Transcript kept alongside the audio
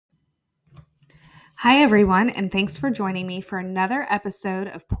Hi, everyone, and thanks for joining me for another episode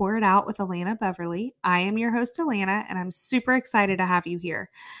of Pour It Out with Alana Beverly. I am your host, Alana, and I'm super excited to have you here.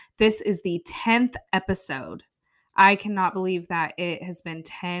 This is the 10th episode. I cannot believe that it has been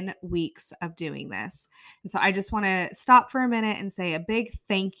 10 weeks of doing this. And so I just want to stop for a minute and say a big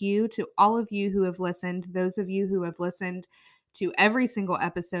thank you to all of you who have listened, those of you who have listened to every single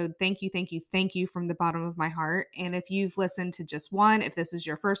episode. Thank you, thank you, thank you from the bottom of my heart. And if you've listened to just one, if this is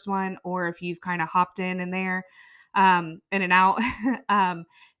your first one, or if you've kind of hopped in there, in and out,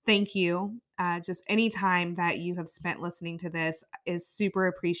 thank you. Just any time that you have spent listening to this is super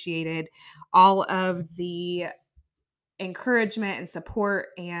appreciated. All of the encouragement and support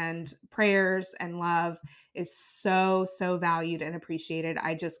and prayers and love is so valued and appreciated.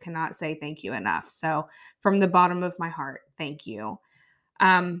 I just cannot say thank you enough. So from the bottom of my heart, thank you.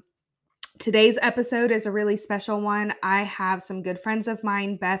 Today's episode is a really special one. I have some good friends of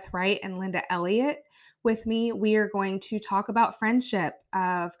mine, Beth, Wright, and Elliott, with me. We are going to talk about friendship.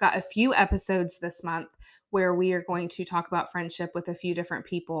 I've got a few episodes this month where we are going to talk about friendship with a few different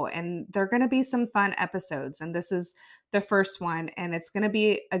people, and they're going to be some fun episodes. And this is the first one, and it's going to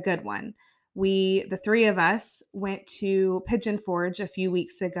be a good one. The three of us, went to Pigeon Forge a few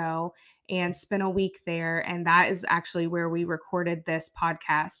weeks ago and spent a week there. And that is actually where we recorded this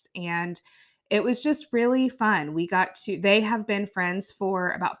podcast. And it was just really fun. They have been friends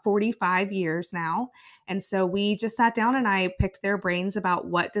for about 45 years now. And so we just sat down and I picked their brains about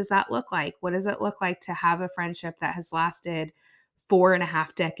what does that look like? What does it look like to have a friendship that has lasted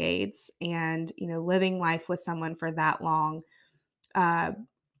 4.5 decades and, living life with someone for that long?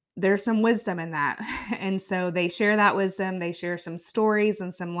 There's some wisdom in that. And so they share that wisdom. They share some stories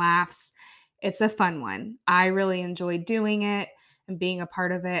and some laughs. It's a fun one. I really enjoyed doing it and being a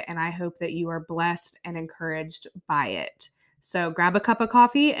part of it. And I hope that you are blessed and encouraged by it. So grab a cup of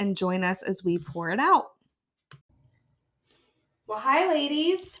coffee and join us as we pour it out. Well, hi,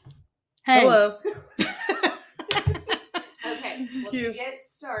 ladies. Hey. Hello. Okay, well, to get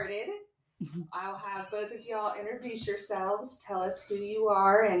started, I'll have both of y'all introduce yourselves, tell us who you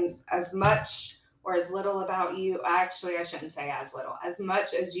are, and as much or as little about you. Actually, I shouldn't say as little, as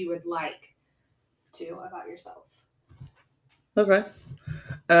much as you would like to about yourself. Okay.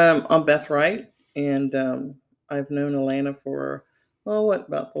 I'm Beth Wright, and I've known Alana for,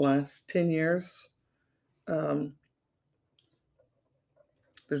 about the last 10 years. There's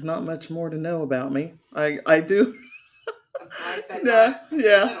not much more to know about me. I do. That's why I said that.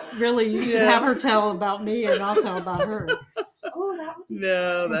 Yeah. Really, you should have her tell about me and I'll tell about her. Oh, that would be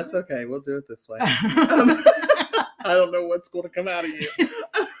No, that's okay. We'll do it this way. I don't know what's going to come out of you.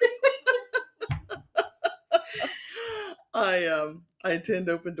 I attend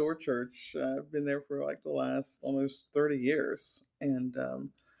Open Door Church. I've been there for like the last almost 30 years. And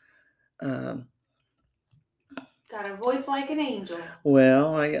got a voice like an angel.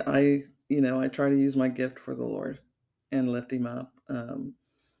 Well, I try to use my gift for the Lord and lift him up.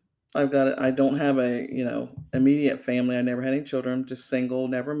 I don't have a, immediate family. I never had any children, just single,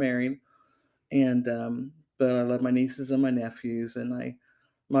 never married. And, but I love my nieces and my nephews, and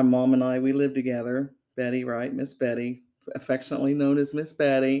my mom and I, we live together. Betty, right? Miss Betty, affectionately known as Miss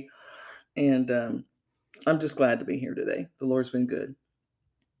Betty. And, I'm just glad to be here today. The Lord's been good.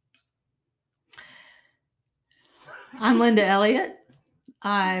 I'm Linda Elliott.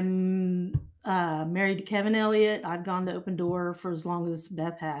 I'm married to Kevin Elliott. I've gone to Open Door for as long as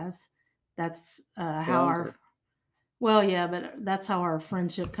Beth has. That's how but that's how our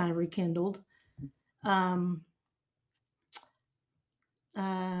friendship kind of rekindled. I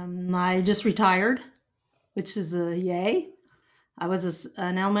just retired, which is a yay. I was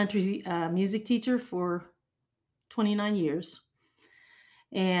an elementary music teacher for 29 years,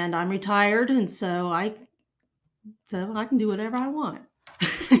 and I'm retired, and so I can do whatever I want.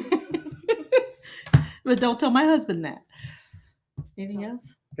 But don't tell my husband that. Anything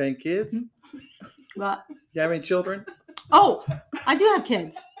else? Okay, kids? What? You have any children? Oh, I do have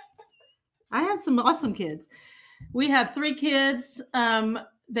kids. I have some awesome kids. We have 3 kids.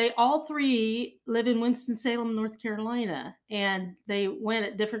 They all 3 live in Winston-Salem, North Carolina, and they went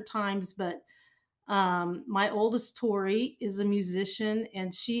at different times. But my oldest, Tori, is a musician,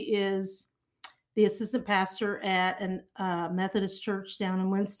 and she is the assistant pastor at a Methodist church down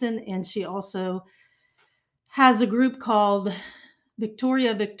in Winston, and she also has a group called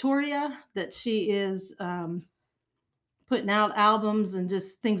Victoria that she is putting out albums, and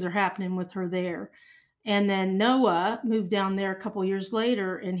just things are happening with her there. And then Noah moved down there a couple years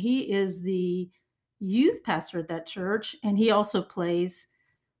later, and he is the youth pastor at that church, and he also plays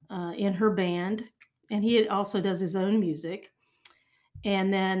in her band, and he also does his own music.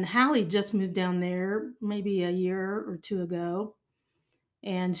 And then Hallie just moved down there maybe a year or two ago,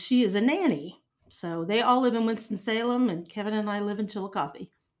 and she is a nanny. So they all live in Winston-Salem, and Kevin and I live in Chillicothe,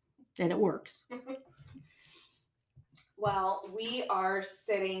 and it works. Well, we are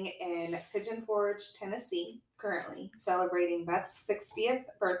sitting in Pigeon Forge, Tennessee, currently celebrating Beth's 60th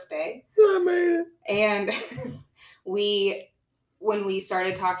birthday. I made it. And when we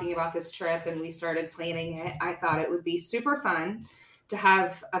started talking about this trip and we started planning it, I thought it would be super fun to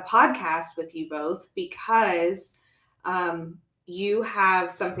have a podcast with you both because you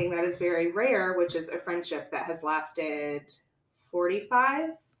have something that is very rare, which is a friendship that has lasted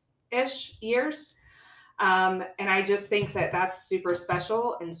 45-ish years. And I just think that that's super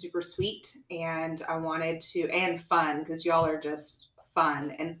special and super sweet. And I wanted to, and fun, because y'all are just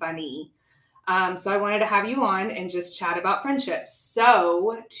fun and funny. So I wanted to have you on and just chat about friendships.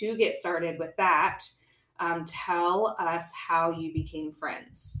 So to get started with that, tell us how you became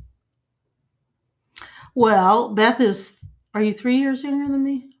friends. Well, Beth are you 3 years younger than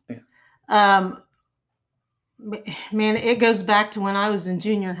me? Yeah. Man, it goes back to when I was in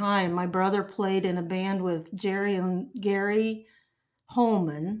junior high, and my brother played in a band with Jerry and Gary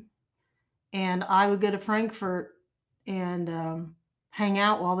Holman, and I would go to Frankfurt and hang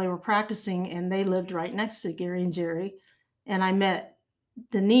out while they were practicing, and they lived right next to Gary and Jerry, and I met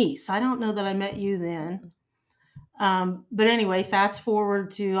Denise. I don't know that I met you then. But anyway, fast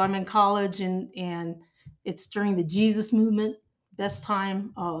forward to I'm in college, and it's during the Jesus movement. Best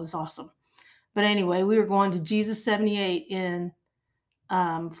time. Oh, it was awesome. But anyway, we were going to Jesus 78 in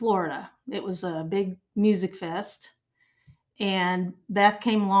Florida. It was a big music fest. And Beth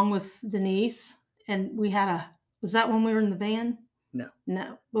came along with Denise. And we had was that when we were in the van?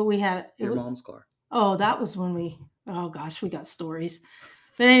 No. But we had your mom's car. Oh, that was when oh gosh, we got stories.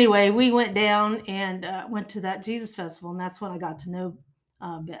 But anyway, we went down and went to that Jesus festival. And that's when I got to know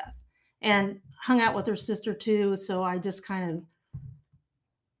Beth. And hung out with her sister too. So I just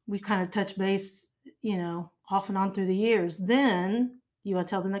we kind of touched base, off and on through the years. Then, you want to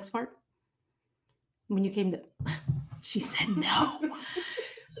tell the next part? When you came to, she said no.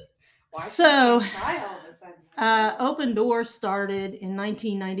 So, Open Door started in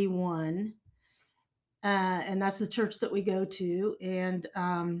 1991, and that's the church that we go to. And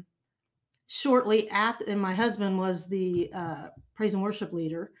shortly after, and my husband was the praise and worship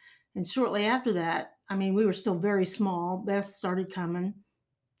leader. And shortly after that, we were still very small. Beth started coming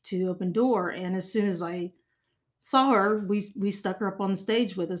to Open Door, and as soon as I saw her, we stuck her up on the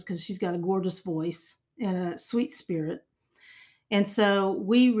stage with us because she's got a gorgeous voice and a sweet spirit. And so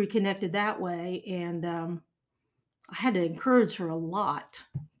we reconnected that way, and I had to encourage her a lot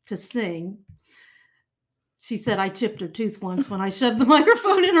to sing. She said I chipped her tooth once when I shoved the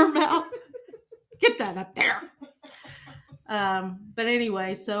microphone in her mouth. Get that up there. But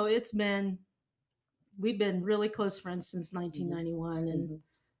anyway, so we've been really close friends since 1991, and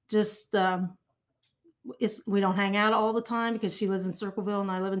just we don't hang out all the time because she lives in Circleville and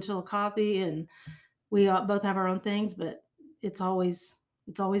I live in Chillicothe, and we both have our own things, but it's always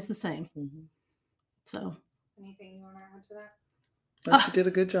the same. So, anything you want to add to that? She did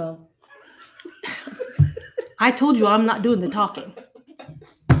a good job. I told you I'm not doing the talking.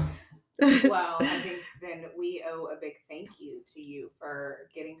 Well, I think then we owe a big thank you to you for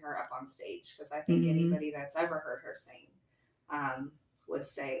getting her up on stage, because I think anybody that's ever heard her sing would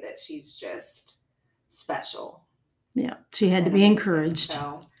say that she's just special. Yeah, she had to be encouraged.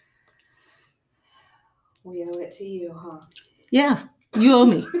 So we owe it to you, huh? Yeah, you owe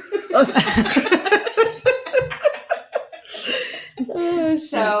me.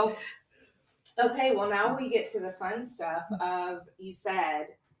 So, okay, well, now we get to the fun stuff of, you said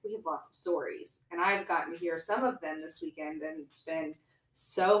we have lots of stories, and I've gotten to hear some of them this weekend, and it's been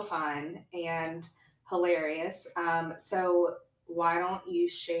so fun and hilarious. So why don't you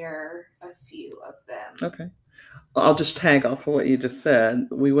share a few of them? Okay. I'll just tag off of what you just said.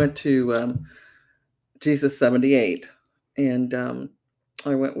 We went to Jesus 78, and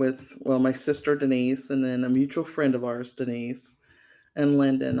I went with, my sister Denise, and then a mutual friend of ours, Denise, and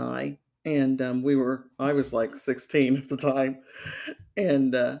Linda and I. And I was like 16 at the time.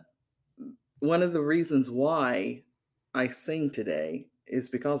 And one of the reasons why I sing today is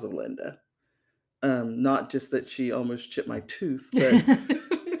because of Linda. Not just that she almost chipped my tooth, but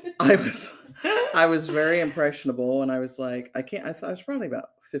I was very impressionable, and I was like, I was probably about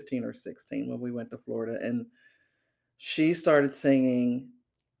 15 or 16 when we went to Florida, and she started singing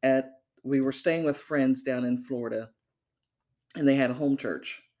we were staying with friends down in Florida, and they had a home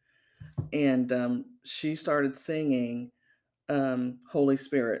church, and she started singing, Holy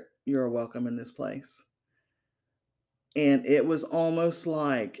Spirit, you're welcome in this place. And it was almost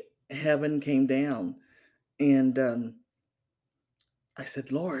like heaven came down. And I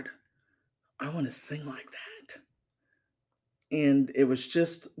said, Lord, I want to sing like that. And it was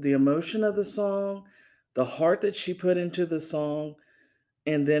just the emotion of the song, the heart that she put into the song,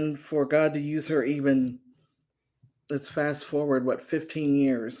 and then for God to use her even, let's fast forward, 15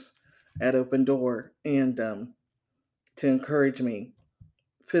 years at Open Door, and to encourage me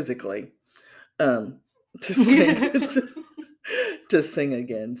physically to sing to sing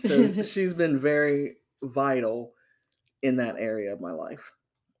again. So she's been very vital in that area of my life,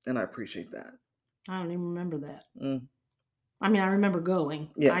 and I appreciate that. I don't even remember that. Mm. I mean, I remember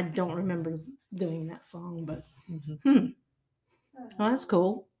going. Yeah. I don't remember doing that song, but Mm-hmm. Oh, that's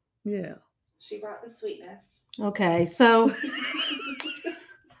cool. Yeah. She brought the sweetness. Okay, so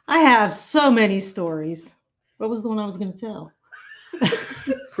I have so many stories. What was the one I was going to tell?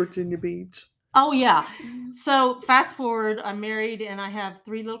 Virginia Beach. Oh, yeah. So fast forward, I'm married and I have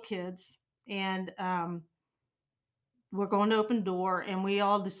 3 little kids, and we're going to Open Door, and we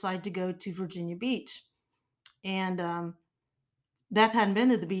all decide to go to Virginia Beach. And Beth hadn't been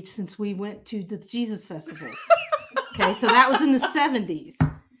to the beach since we went to the Jesus festivals. Okay, so that was in the 70s.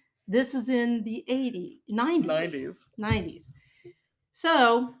 This is in the 90s.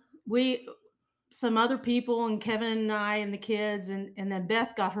 So some other people, and Kevin and I and the kids, and then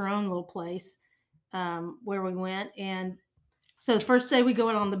Beth got her own little place where we went. And so the first day we go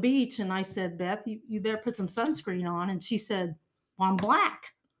out on the beach, and I said, Beth, you better put some sunscreen on. And she said, well, I'm black.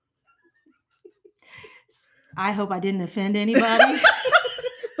 I hope I didn't offend anybody,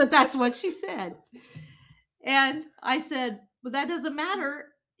 but that's what she said. And I said, but that doesn't matter.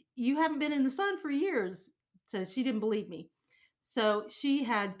 You haven't been in the sun for years. So she didn't believe me. So she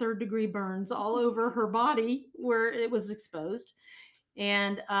had 3rd-degree burns all over her body where it was exposed.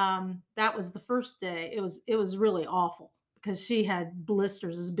 And that was the first day. It was really awful because she had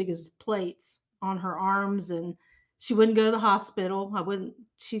blisters as big as plates on her arms, and she wouldn't go to the hospital.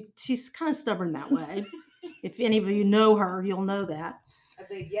 She's kind of stubborn that way. If any of you know her, you'll know that. A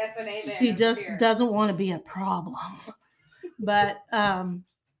big yes and amen. She just doesn't want to be a problem. But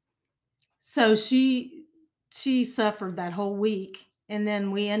so she suffered that whole week, and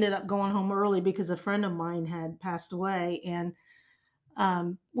then we ended up going home early because a friend of mine had passed away, and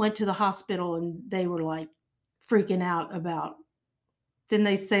went to the hospital, and they were like freaking out about. Didn't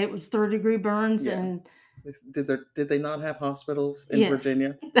they say it was 3rd-degree burns? Yeah. And did they not have hospitals in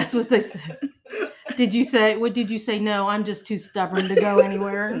Virginia? That's what they said. Did you say? What did you say? No, I'm just too stubborn to go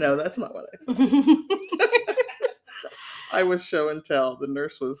anywhere. No, that's not what I said. I was show and tell. The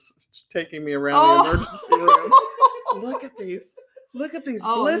nurse was taking me around the emergency room. Look at these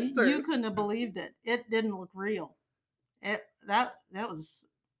blisters. You couldn't have believed it. It didn't look real. It's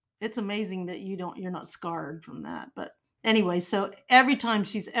amazing that you're not scarred from that. But anyway, so every time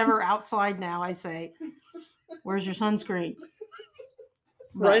she's ever outside now, I say, where's your sunscreen?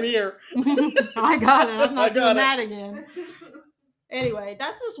 Right here. I got it. I'm not doing that again. Anyway,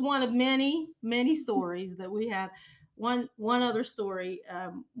 that's just one of many, many stories that we have. One other story,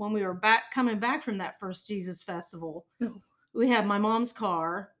 when we were coming back from that first Jesus festival, we had my mom's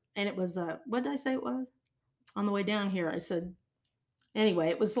car, and it was what did I say it was? On the way down here, I said, anyway,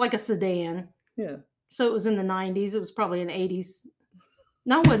 it was like a sedan. Yeah. So it was in the 90s. It was probably in the 80s.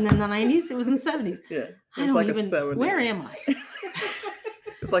 No, it wasn't in the 90s. It was in the 70s. Yeah. I don't even, where am I?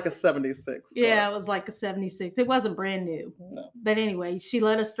 It's like a 76. Yeah, it was like a 76. It wasn't brand new. No. But anyway, she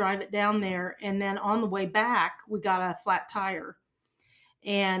let us drive it down there. And then on the way back, we got a flat tire.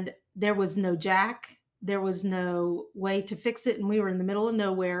 And there was no jack. There was no way to fix it. And we were in the middle of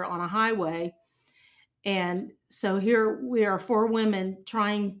nowhere on a highway. And so here we are, 4 women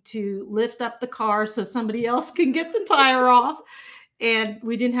trying to lift up the car so somebody else can get the tire off. And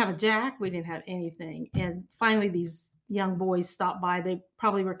we didn't have a jack. We didn't have anything. And finally, these young boys stopped by. They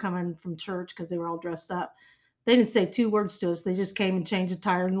probably were coming from church because they were all dressed up. They didn't say 2 words to us. They just came and changed the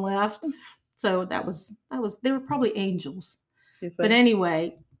tire and left. So they were probably angels. But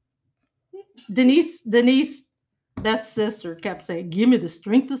anyway, Denise, Beth's sister, kept saying, give me the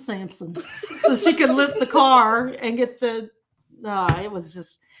strength of Samson, so she could lift the car and get it was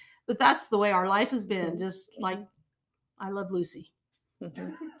just, but that's the way our life has been. Just like, I love Lucy.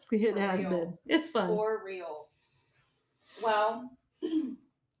 It has been. It's fun. For real. Well,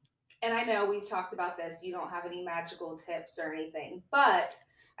 and I know we've talked about this. You don't have any magical tips or anything, but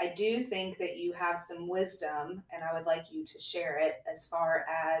I do think that you have some wisdom, and I would like you to share it as far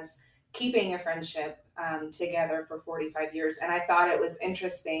as keeping a friendship together for 45 years. And I thought it was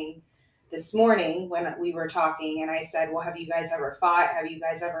interesting this morning when we were talking, and I said, well, have you guys ever fought? Have you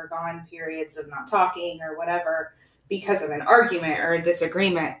guys ever gone periods of not talking or whatever? because of an argument or a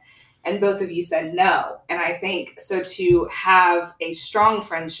disagreement. And both of you said no. And I think so, to have a strong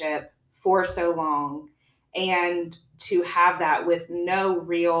friendship for so long and to have that with no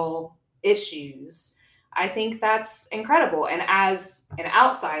real issues, I think that's incredible. And as an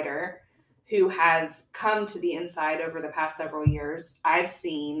outsider who has come to the inside over the past several years, I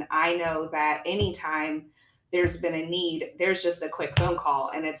know that anytime there's been a need, there's just a quick phone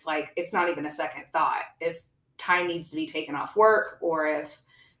call. And it's like, it's not even a second thought. If time needs to be taken off work, or if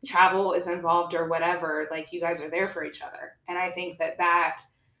travel is involved or whatever, like, you guys are there for each other. And I think that that's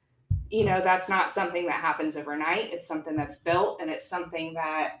not something that happens overnight. It's something that's built, and it's something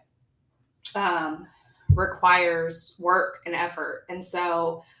that requires work and effort. And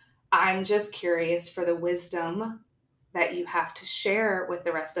so I'm just curious for the wisdom that you have to share with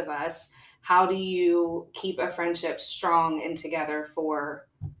the rest of us. How do you keep a friendship strong and together for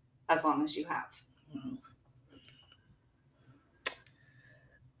as long as you have?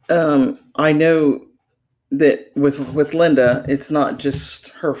 I know that with Linda, it's not just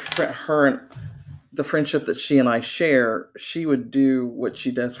her and the friendship that she and I share. She would do what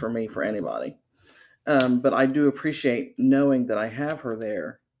she does for me for anybody. But I do appreciate knowing that I have her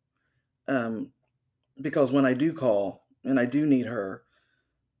there. Because when I do call and I do need her,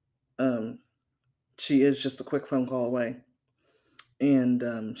 she is just a quick phone call away.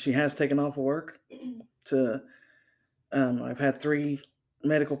 And she has taken off work to, I've had 3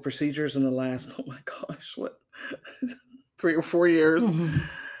 medical procedures in the last, 3 or 4 years. Mm-hmm.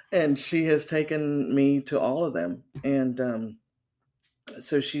 And she has taken me to all of them. And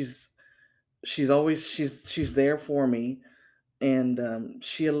so she's there for me. And I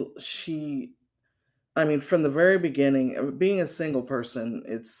mean, from the very beginning, being a single person,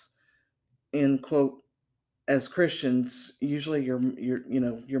 it's, in quote, as Christians, usually you're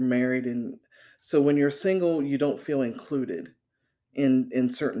married, and so when you're single, you don't feel included in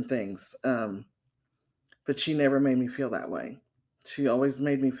certain things. But she never made me feel that way. She always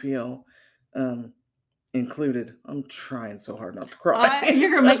made me feel included. I'm trying so hard not to cry.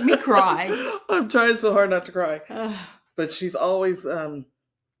 You're gonna make me cry. I'm trying so hard not to cry. But she's always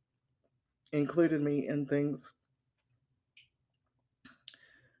included me in things.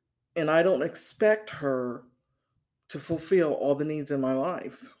 And I don't expect her to fulfill all the needs in my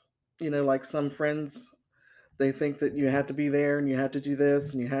life. Like some friends, they think that you have to be there and you have to do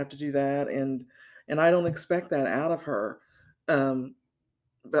this and you have to do that. And I don't expect that out of her.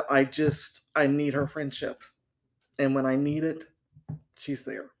 But I need her friendship. And when I need it, she's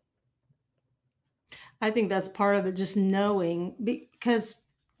there. I think that's part of it, just knowing, because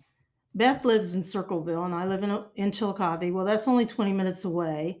Beth lives in Circleville and I live in Chillicothe. Well, that's only 20 minutes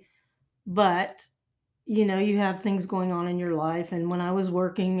away, but you have things going on in your life. And when I was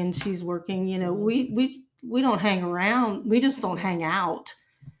working and she's working, we don't hang around. We just don't hang out.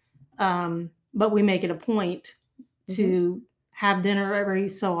 But we make it a point to have dinner every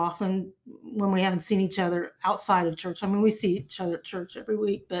so often when we haven't seen each other outside of church. I mean, we see each other at church every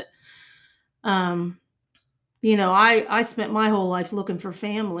week, but, I spent my whole life looking for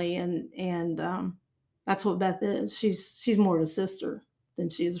family, and that's what Beth is. She's more of a sister than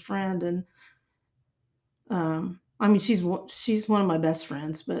she is a friend. And, I mean, she's one of my best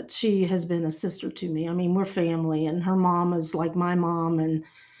friends, but she has been a sister to me. I mean, we're family, and her mom is like my mom,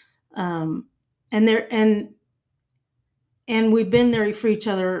 and we've been there for each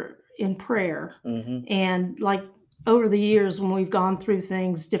other in prayer. Mm-hmm. And like over the years, when we've gone through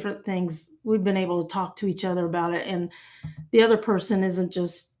different things, we've been able to talk to each other about it. And the other person isn't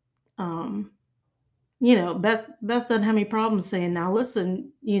just, Beth doesn't have any problems saying, now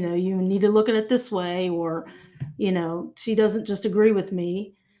listen, you need to look at it this way, or, she doesn't just agree with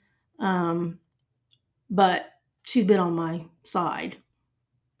me. But she's been on my side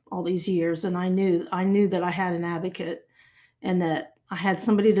all these years. And I knew that I had an advocate, and that I had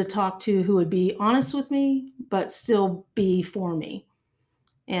somebody to talk to who would be honest with me, but still be for me.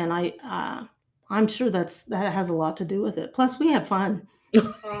 And I'm sure that has a lot to do with it. Plus we have fun.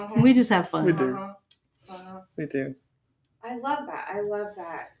 We just have fun. We do. We do. I love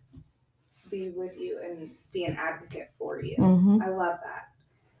that. Be with you and be an advocate for you. Mm-hmm. I love that.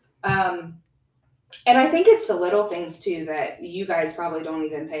 And I think it's the little things too that you guys probably don't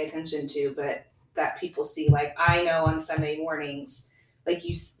even pay attention to, but that people see. Like, I know on Sunday mornings, like,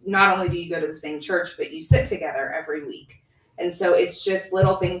 you not only do you go to the same church, but you sit together every week. And so it's just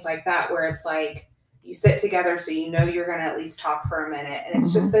little things like that where it's like you sit together, so you're going to at least talk for a minute. And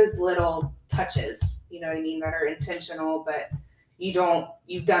it's just those little touches, you know what I mean, that are intentional, but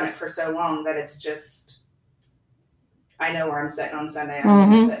you've done it for so long that it's just, I know where I'm sitting on Sunday. I'm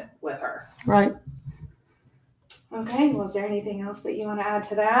going to sit with her. Right. Okay, well, is there anything else that you want to add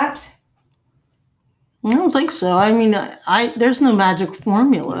to that? I don't think so. I mean, there's no magic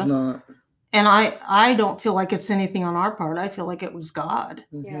formula. There's not. And I don't feel like it's anything on our part. I feel like it was God.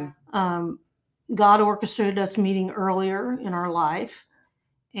 Yeah. God orchestrated us meeting earlier in our life,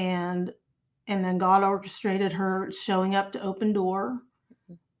 and then God orchestrated her showing up to open door,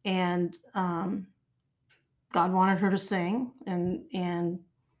 and God wanted her to sing, and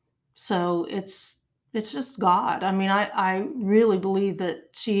so it's just God. I mean, I really believe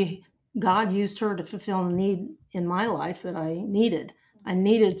that God used her to fulfill a need in my life that I needed. I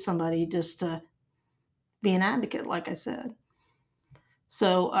needed somebody just to be an advocate, like I said.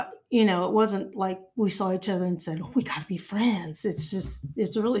 So, it wasn't like we saw each other and said, oh, we got to be friends.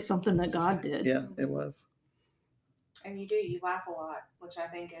 It's really something that God did. Yeah, it was. And you laugh a lot, which I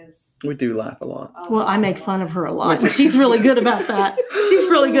think is... We do laugh a lot. Well, I make fun of her a lot. She's really good about that. She's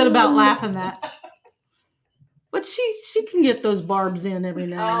really good about laughing that. But she can get those barbs in every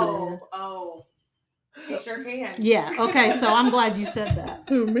now and then. Oh. She sure can. Yeah. Okay. So I'm glad you said that.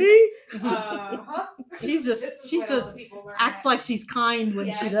 Who, me? She just acts like she's kind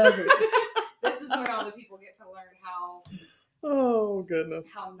when she does it. This is when all the people get to learn how. Oh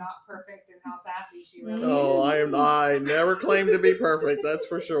goodness. How not perfect and how sassy she really is. I never claim to be perfect. That's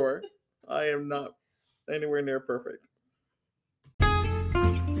for sure. I am not anywhere near perfect.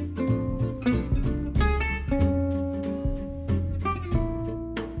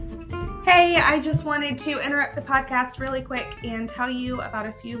 Hey, I just wanted to interrupt the podcast really quick and tell you about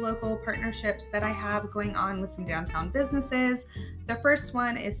a few local partnerships that I have going on with some downtown businesses. The first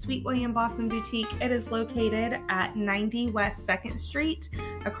one is Sweet William Blossom Boutique. It is located at 90 West 2nd Street,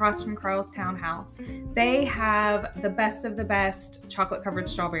 across from Carl's Townhouse. They have the best of the best chocolate-covered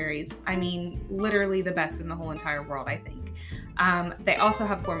strawberries. I mean, literally the best in the whole entire world, I think. They also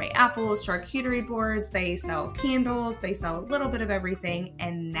have gourmet apples, charcuterie boards, they sell candles, they sell a little bit of everything,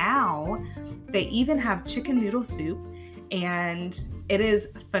 and now they even have chicken noodle soup, and it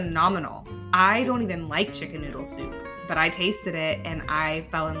is phenomenal. I don't even like chicken noodle soup, but I tasted it and I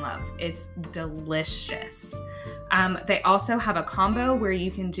fell in love. It's delicious. They also have a combo where you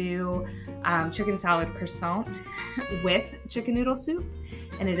can do chicken salad croissant with chicken noodle soup,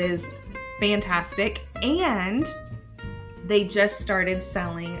 and it is fantastic. And they just started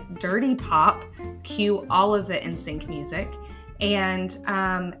selling Dirty Pop, cue all of the NSYNC music, and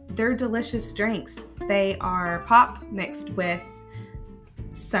they're delicious drinks. They are pop mixed with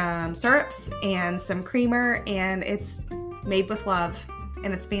some syrups and some creamer, and it's made with love,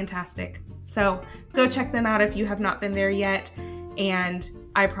 and it's fantastic. So go check them out if you have not been there yet, and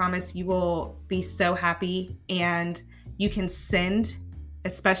I promise you will be so happy. And you can send,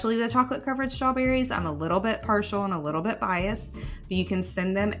 especially the chocolate covered strawberries. I'm a little bit partial and a little bit biased, but you can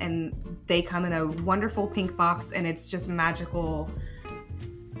send them and they come in a wonderful pink box, and it's just magical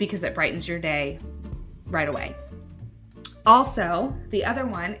because it brightens your day right away. Also, the other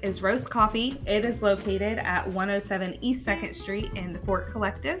one is Roast Coffee. It is located at 107 East 2nd Street in the Fort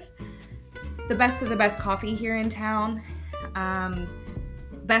Collective. The best of the best coffee here in town.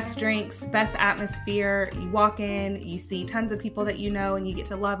 Best drinks, best atmosphere. You walk in, you see tons of people that you know and you get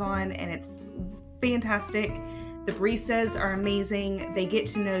to love on, and it's fantastic. The baristas are amazing. They get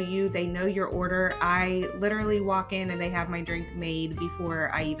to know you. They know your order. I literally walk in and they have my drink made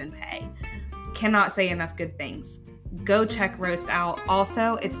before I even pay. Cannot say enough good things. Go check Roast out.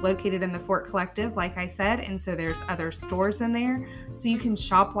 Also, it's located in the Fort Collective, like I said, and so there's other stores in there, so you can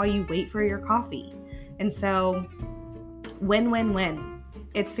shop while you wait for your coffee. And so, win-win-win.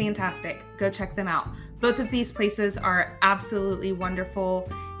 It's fantastic. Go check them out. Both of these places are absolutely wonderful,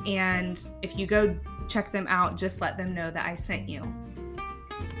 and if you go check them out, just let them know that I sent you.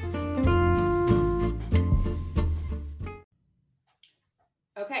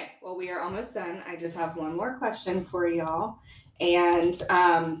 Okay, well, we are almost done. I just have one more question for y'all. And,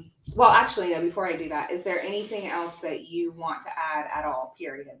 well, actually, no, before I do that, is there anything else that you want to add at all,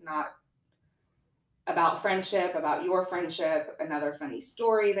 period? Not about friendship, about your friendship, another funny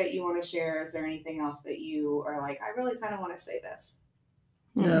story that you want to share? Is there anything else that you are like, I really kind of want to say this?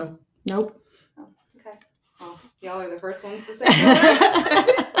 No. Nope. Oh, okay. Well, y'all are the first ones to say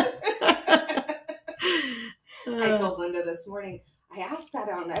that. I told Linda this morning, I asked that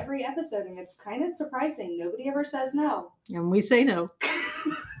on every episode, and it's kind of surprising. Nobody ever says no. And we say no.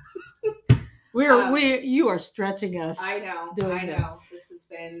 You are stretching us. I know. This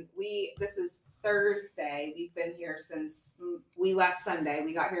is Thursday. We've been here since we left Sunday.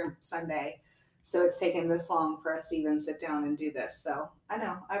 We got here Sunday. So it's taken this long for us to even sit down and do this. So I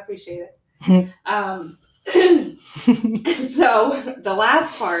know. I appreciate it. So the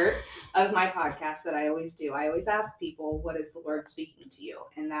last part of my podcast that I always do. I always ask people, what is the Lord speaking to you?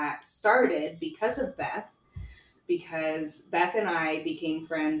 And that started because of Beth, because Beth and I became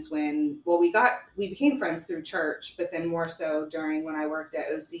friends we became friends through church, but then more so during when I worked at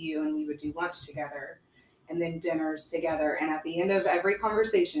OCU, and we would do lunch together and then dinners together. And at the end of every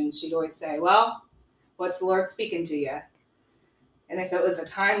conversation, she'd always say, well, what's the Lord speaking to you? And if it was a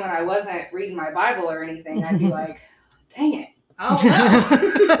time when I wasn't reading my Bible or anything, I'd be like, dang it, I don't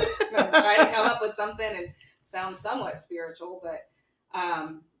know. I'm trying to come up with something and sound somewhat spiritual, but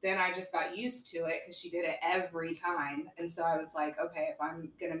then I just got used to it because she did it every time. And so I was like, okay, if I'm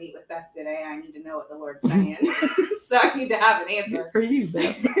going to meet with Beth today, I need to know what the Lord's saying. So I need to have an answer. Good for you,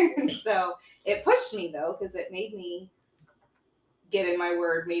 Beth. So it pushed me, though, because it made me get in my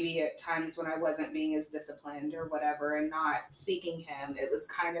word maybe at times when I wasn't being as disciplined or whatever and not seeking him. It was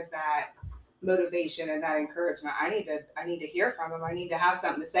kind of that motivation and that encouragement. I need to hear from him. I need to have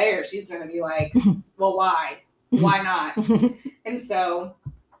something to say, or she's going to be like, well, why not? And so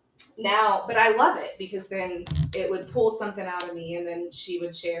now, but I love it because then it would pull something out of me, and then she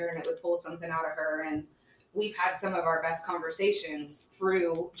would share and it would pull something out of her. And we've had some of our best conversations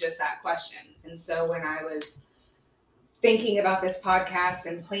through just that question. And so when I was thinking about this podcast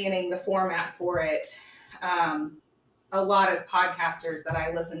and planning the format for it, a lot of podcasters that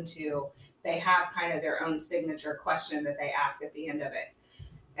I listen to, they have kind of their own signature question that they ask at the end of it.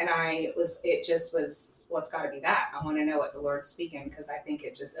 And it just was, well, it's got to be that. I want to know what the Lord's speaking, because I think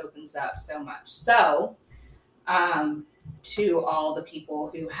it just opens up so much. So to all the people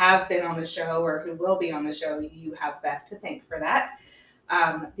who have been on the show or who will be on the show, you have Beth to thank for that.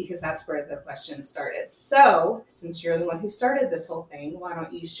 Because that's where the question started. So, since you're the one who started this whole thing, why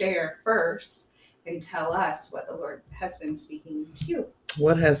don't you share first and tell us what the Lord has been speaking to you?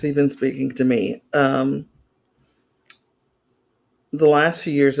 What has he been speaking to me? The last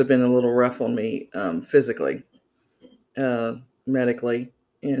few years have been a little rough on me, physically, medically.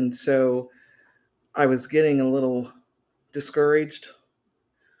 And so I was getting a little discouraged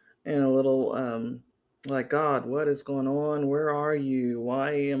and a little like, God, what is going on? Where are you?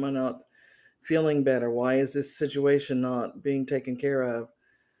 Why am I not feeling better? Why is this situation not being taken care of?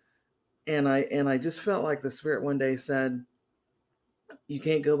 And I just felt like the Spirit one day said, you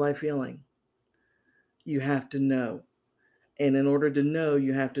can't go by feeling. You have to know. And in order to know,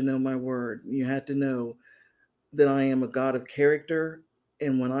 you have to know my word. You have to know that I am a God of character.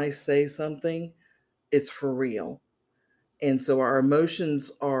 And when I say something, it's for real. And so our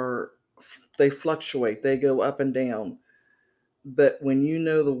emotions they fluctuate. They go up and down. But when you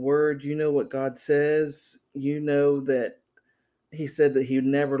know the word, you know what God says, you know that he said that he would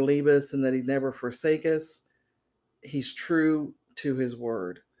never leave us and that he'd never forsake us. He's true to his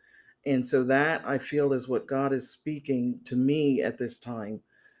word. And so that I feel is what God is speaking to me at this time.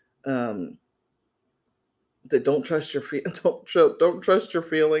 That don't trust your don't trust your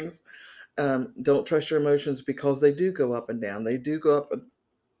feelings. Don't trust your emotions, because they do go up and down. They do go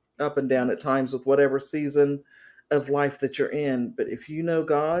up and down at times with whatever season of life that you're in. But if you know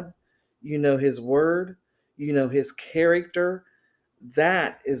God, you know his word, you know his character,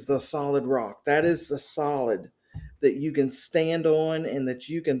 that is the solid rock. That is the solid that you can stand on and that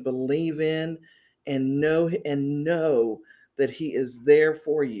you can believe in and know that he is there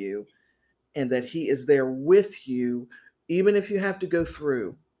for you and that he is there with you, even if you have to go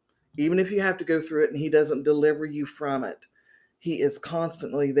through. Even if you have to go through it and he doesn't deliver you from it, he is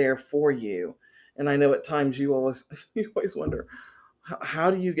constantly there for you. And I know at times you always wonder,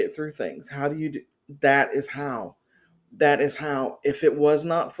 how do you get through things? How do you do? That is how. If it was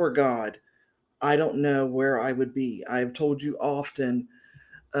not for God, I don't know where I would be. I've told you often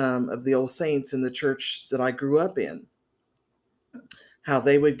of the old saints in the church that I grew up in, how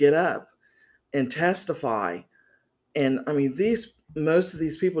they would get up and testify. And I mean, most of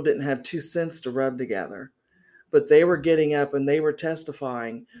these people didn't have 2 cents to rub together, but they were getting up and they were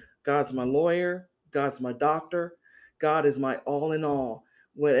testifying, God's my lawyer, God's my doctor, God is my all in all.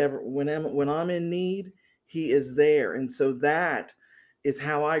 When I'm in need, he is there. And so that is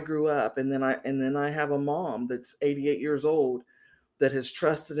how I grew up. And then I have a mom that's 88 years old that has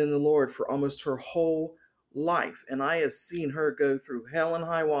trusted in the Lord for almost her whole life. And I have seen her go through hell and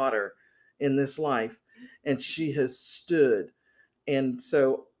high water in this life, and she has stood. And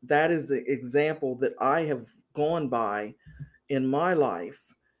so that is the example that I have gone by in my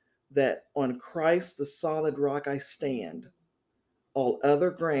life, that on Christ, the solid rock, I stand. All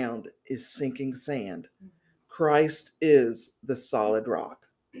other ground is sinking sand. Christ is the solid rock.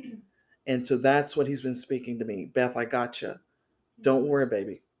 And so that's what he's been speaking to me. Beth, I got you. Don't worry,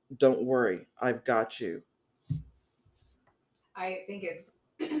 baby. Don't worry. I've got you. I think it's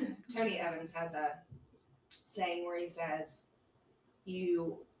Tony Evans has a saying where he says,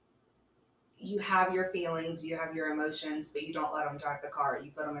 you have your feelings, you have your emotions, but you don't let them drive the car.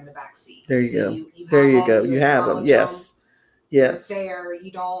 You put them in the back seat. There you so go. You there you have go. them, You have them. acknowledge Yes. them. Yes. They're there.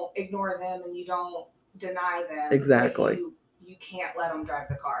 You don't ignore them and you don't deny them. Exactly. But you can't let them drive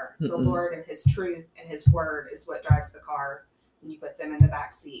the car. Mm-mm. The Lord and His truth and His word is what drives the car. And you put them in the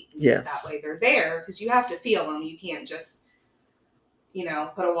back seat. And Yes. that way they're there because you have to feel them. You can't just,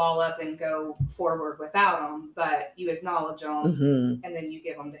 put a wall up and go forward without them. But you acknowledge them Mm-hmm. and then you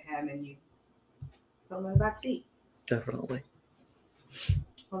give them to Him and you put them in the back seat. Definitely.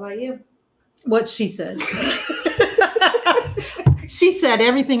 What about you? What she said. She said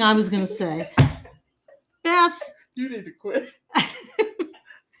everything I was going to say. Beth. You need to quit.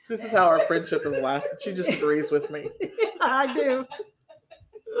 This is how our friendship has lasted. She just agrees with me. I do.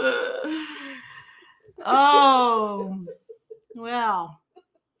 Oh, well,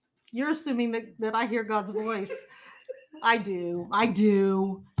 you're assuming that I hear God's voice. I do.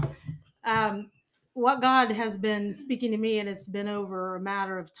 What God has been speaking to me, and it's been over a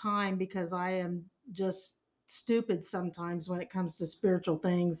matter of time because I am just stupid sometimes when it comes to spiritual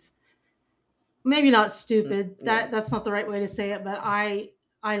things. Maybe not stupid. That's not the right way to say it, but I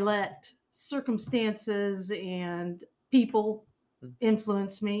let circumstances and people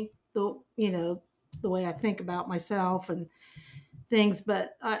influence me, the way I think about myself and things.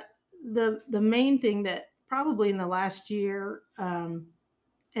 But the main thing that probably in the last year,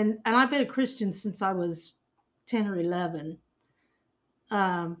 and I've been a Christian since I was 10 or 11.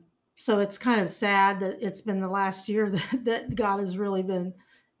 So it's kind of sad that it's been the last year that God has really been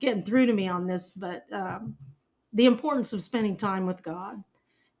getting through to me on this. But the importance of spending time with God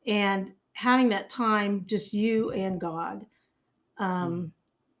and having that time, just you and God.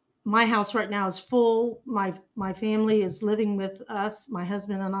 My house right now is full. My family is living with us, my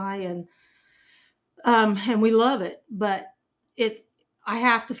husband and I, and we love it. But I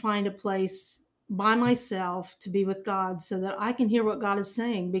have to find a place by myself to be with God so that I can hear what God is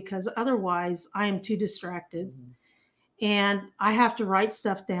saying, because otherwise I am too distracted. Mm-hmm. And I have to write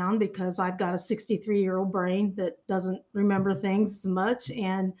stuff down because I've got a 63-year-old brain that doesn't remember things as much.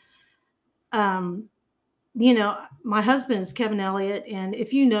 And, my husband is Kevin Elliott. And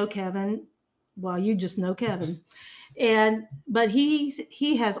if you know Kevin, well, you just know Kevin. But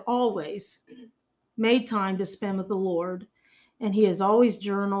he has always made time to spend with the Lord. And he has always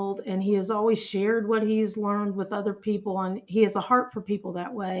journaled, and he has always shared what he's learned with other people. And he has a heart for people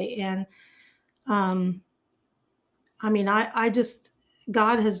that way. And,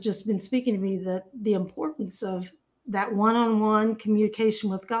 God has just been speaking to me that the importance of that one-on-one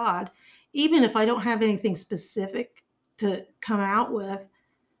communication with God, even if I don't have anything specific to come out with,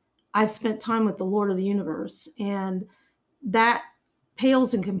 I've spent time with the Lord of the universe. And that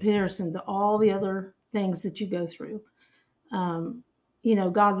pales in comparison to all the other things that you go through. God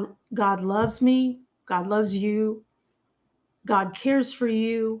loves me. God loves you. God cares for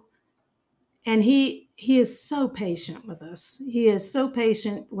you. And he is so patient with us. He is so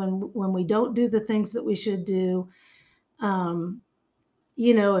patient when we don't do the things that we should do.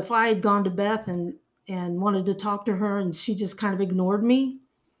 If I had gone to Beth and wanted to talk to her and she just kind of ignored me,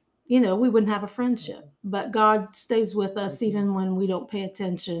 we wouldn't have a friendship. But God stays with us even when we don't pay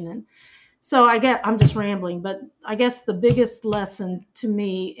attention. And so I'm just rambling, but I guess the biggest lesson to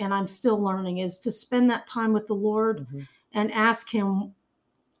me, and I'm still learning, is to spend that time with the Lord and ask Him,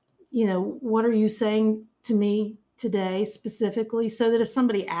 what are you saying to me today specifically? So that if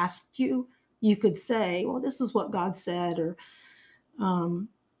somebody asked you, you could say, well, this is what God said, or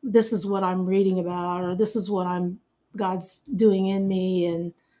this is what I'm reading about, or this is what God's doing in me.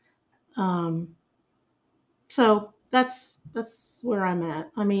 And so that's where I'm at.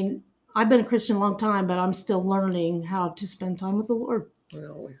 I've been a Christian a long time, but I'm still learning how to spend time with the Lord.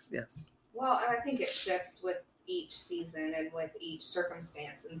 Always, yes. Well, and I think it shifts with each season and with each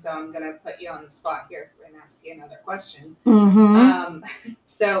circumstance. And so I'm going to put you on the spot here and ask you another question. Mm-hmm.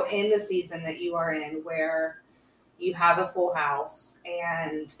 So in the season that you are in, where you have a full house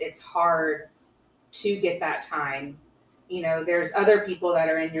and it's hard to get that time, there's other people that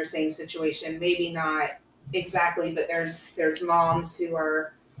are in your same situation, maybe not exactly, but there's moms who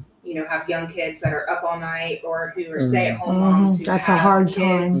are, have young kids that are up all night, or who are stay-at-home moms who that's have a hard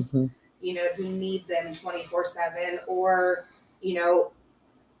kids, time. Who need them 24/7, or,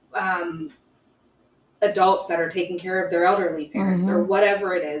 adults that are taking care of their elderly parents, or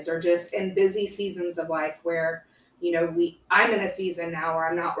whatever it is, or just in busy seasons of life where, I'm in a season now where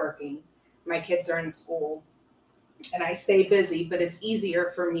I'm not working. My kids are in school and I stay busy, but it's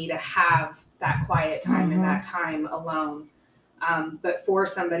easier for me to have that quiet time and that time alone. But for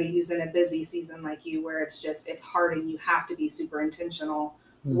somebody who's in a busy season like you, where it's hard and you have to be super intentional,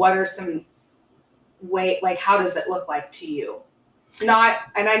 what are some how does it look like to you? And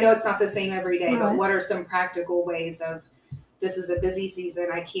I know it's not the same every day, but what are some practical ways of, this is a busy season,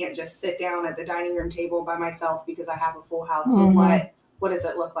 I can't just sit down at the dining room table by myself because I have a full house. So what does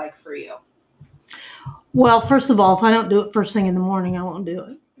it look like for you? Well, first of all, if I don't do it first thing in the morning, I won't do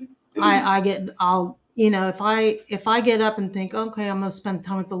it. If I get up and think, okay, I'm going to spend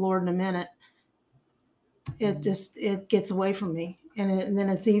time with the Lord in a minute, it gets away from me. And then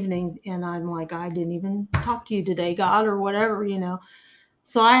it's evening and I'm like, I didn't even talk to you today, God, or whatever,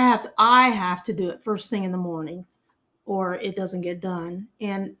 So I have to do it first thing in the morning, or it doesn't get done.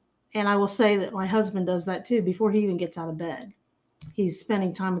 And I will say that my husband does that too. Before he even gets out of bed, he's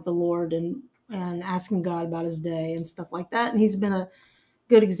spending time with the Lord and asking God about his day and stuff like that. And he's been a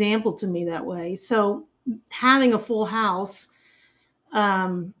good example to me that way. So having a full house,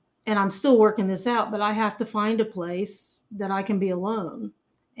 and I'm still working this out, but I have to find a place that I can be alone.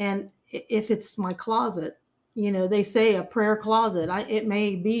 And if it's my closet, they say a prayer closet, it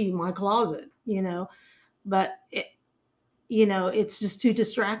may be my closet, but it's just too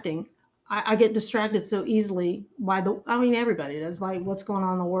distracting. I get distracted so easily by everybody does, by what's going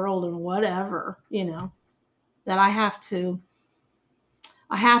on in the world and whatever, that I have to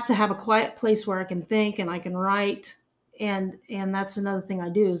have a quiet place where I can think and I can write. And that's another thing I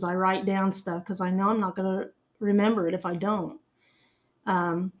do is I write down stuff because I know I'm not going to remember it if I don't.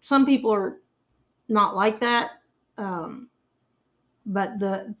 Some people are not like that. But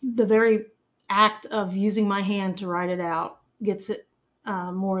the very act of using my hand to write it out gets it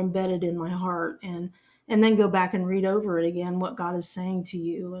more embedded in my heart, and then go back and read over it again, what God is saying to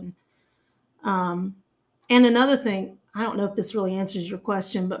you. And another thing, I don't know if this really answers your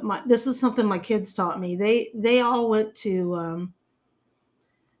question, but this is something my kids taught me. They all went to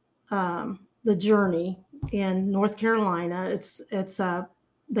the Journey in North Carolina. It's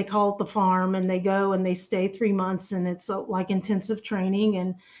they call it the farm, and they go and they stay 3 months, and it's like intensive training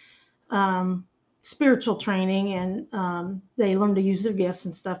and spiritual training, and they learn to use their gifts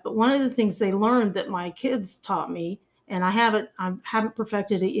and stuff. But one of the things they learned that my kids taught me, and I haven't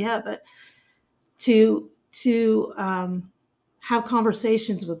perfected it yet, but to have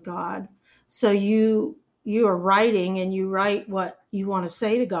conversations with God. So you are writing, and you write what you want to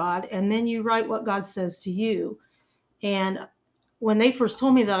say to God, and then you write what God says to you. And when they first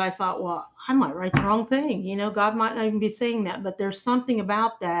told me that, I thought, well, I might write the wrong thing. God might not even be saying that, but there's something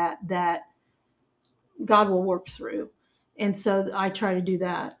about that God will work through. And so I try to do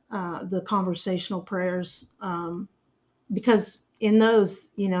that, the conversational prayers, because in those,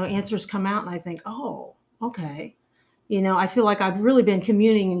 answers come out, and I think, oh, okay. I feel like I've really been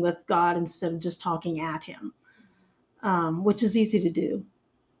communing with God instead of just talking at him, which is easy to do.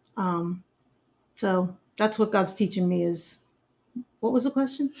 So that's what God's teaching me is, what was the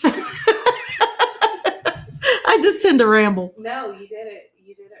question? I just tend to ramble. No, you did it.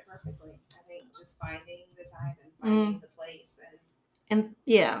 You did it perfectly. I think just finding the time and finding the place and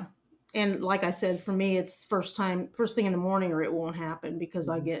yeah. And like I said, for me, it's first thing in the morning, or it won't happen because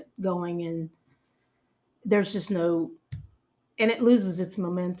I get going and there's just no, and it loses its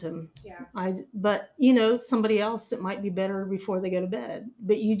momentum. Yeah. But somebody else, it might be better before they go to bed,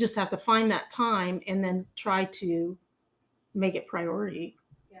 but you just have to find that time and then try to make it priority,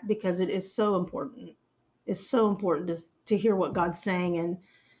 because it is so important. It's so important to hear what God's saying.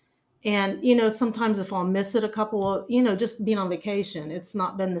 And sometimes if I'll miss it a couple of, just being on vacation, it's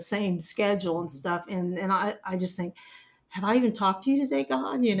not been the same schedule and stuff. And I just think, have I even talked to you today,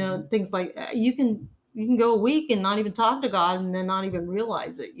 God? Things like that. You can go a week and not even talk to God and then not even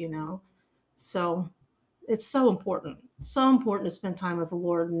realize it, So it's so important to spend time with the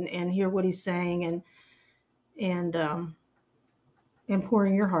Lord and hear what he's saying and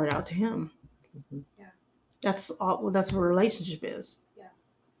pouring your heart out to him. Yeah. That's what a relationship is. Yeah.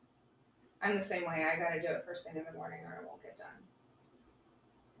 I'm the same way. I got to do it first thing in the morning or it won't get done.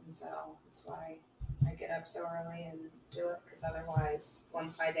 And so that's why I get up so early and do it, because otherwise,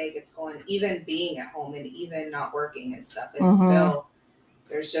 once my day gets going, even being at home and even not working and stuff, it's still,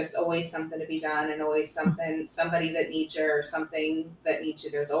 there's just always something to be done, and always somebody that needs you, or something that needs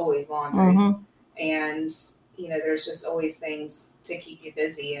you. There's always laundry. And, there's just always things to keep you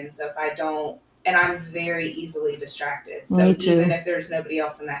busy. And so if I don't, and I'm very easily distracted. So even if there's nobody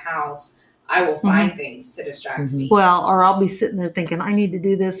else in the house, I will find things to distract me. Well, or I'll be sitting there thinking, I need to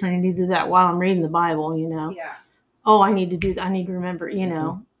do this, I need to do that while I'm reading the Bible, Yeah. Oh, I need to do that. I need to remember,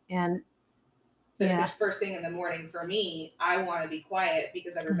 and But if it's first thing in the morning for me, I want to be quiet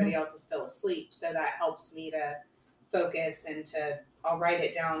because everybody else is still asleep. So that helps me to focus and I'll write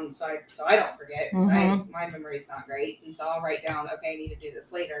it down so I don't forget, because my memory's not great. And so I'll write down, okay, I need to do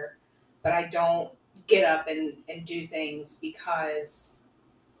this later. But I don't get up and do things because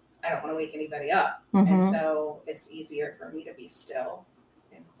I don't want to wake anybody up. And so it's easier for me to be still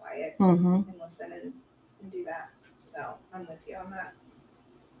and quiet and listen and do that. So I'm with you on that.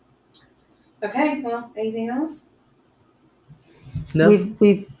 Okay, well, anything else? No.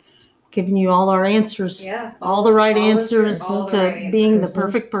 We've given you all our answers. Yeah. All the right answers to being the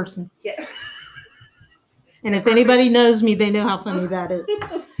perfect person. Yeah. And if anybody knows me, they know how funny that is.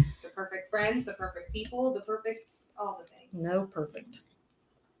 The perfect friends, the perfect people, the perfect, all the things. No perfect.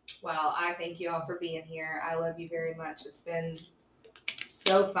 Well, I thank you all for being here. I love you very much. It's been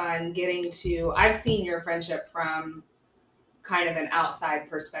so fun I've seen your friendship from kind of an outside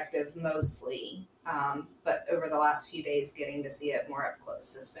perspective mostly. But over the last few days, getting to see it more up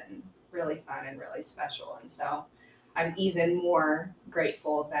close has been really fun and really special. And so I'm even more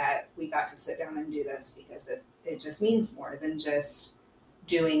grateful that we got to sit down and do this, because it just means more than just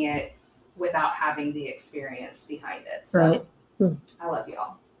doing it without having the experience behind it. So right. I love you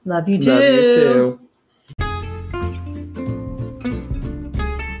all. Love you too. Love you too.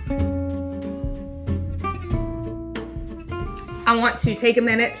 I want to take a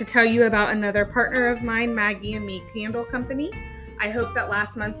minute to tell you about another partner of mine, Maggie and Me Candle Company. I hope that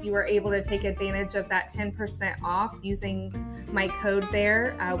last month you were able to take advantage of that 10% off using my code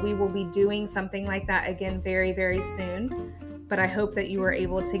there. We will be doing something like that again very, very soon. But I hope that you were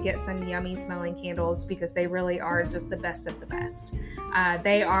able to get some yummy smelling candles, because they really are just the best of the best.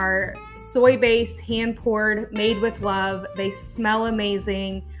 They are soy-based, hand-poured, made with love. They smell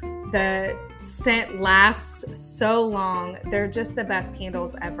amazing. The scent lasts so long. They're just the best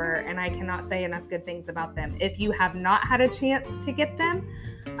candles ever, and I cannot say enough good things about them. If you have not had a chance to get them,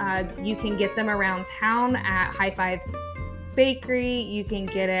 you can get them around town at High Five Bakery. You can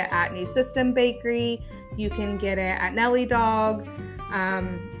get it at New System Bakery. You can get it at Nelly Dog,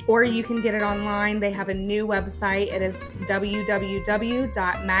 or you can get it online. They have a new website. It is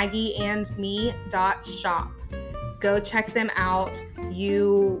www.maggieandme.shop. Go check them out.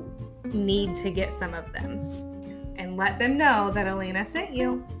 You need to get some of them, and let them know that Elena sent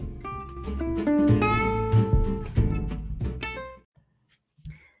you.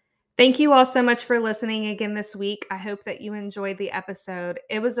 Thank you all so much for listening again this week. I hope that you enjoyed the episode.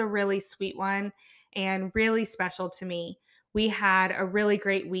 It was a really sweet one and really special to me. We had a really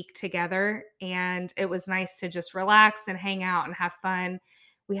great week together, and it was nice to just relax and hang out and have fun.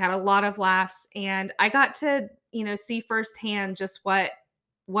 We had a lot of laughs, and I got to, see firsthand just what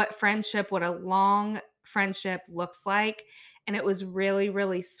friendship, what a long friendship looks like. And it was really,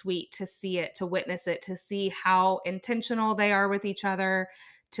 really sweet to see it, to witness it, to see how intentional they are with each other,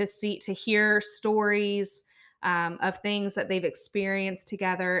 to hear stories of things that they've experienced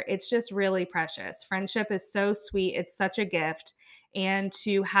together. It's just really precious. Friendship is so sweet. It's such a gift. And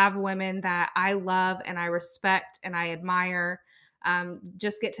to have women that I love and I respect and I admire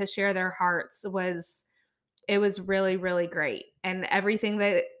just get to share their hearts it was really, really great. And everything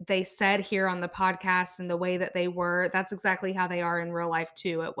that they said here on the podcast and the way that they were, that's exactly how they are in real life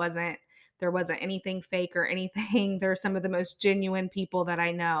too. There wasn't anything fake or anything. They're some of the most genuine people that I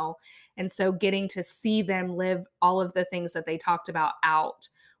know. And so getting to see them live all of the things that they talked about out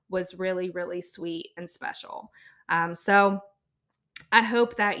was really, really sweet and special. So I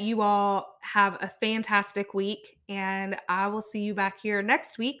hope that you all have a fantastic week, and I will see you back here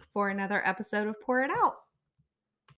next week for another episode of Pour It Out.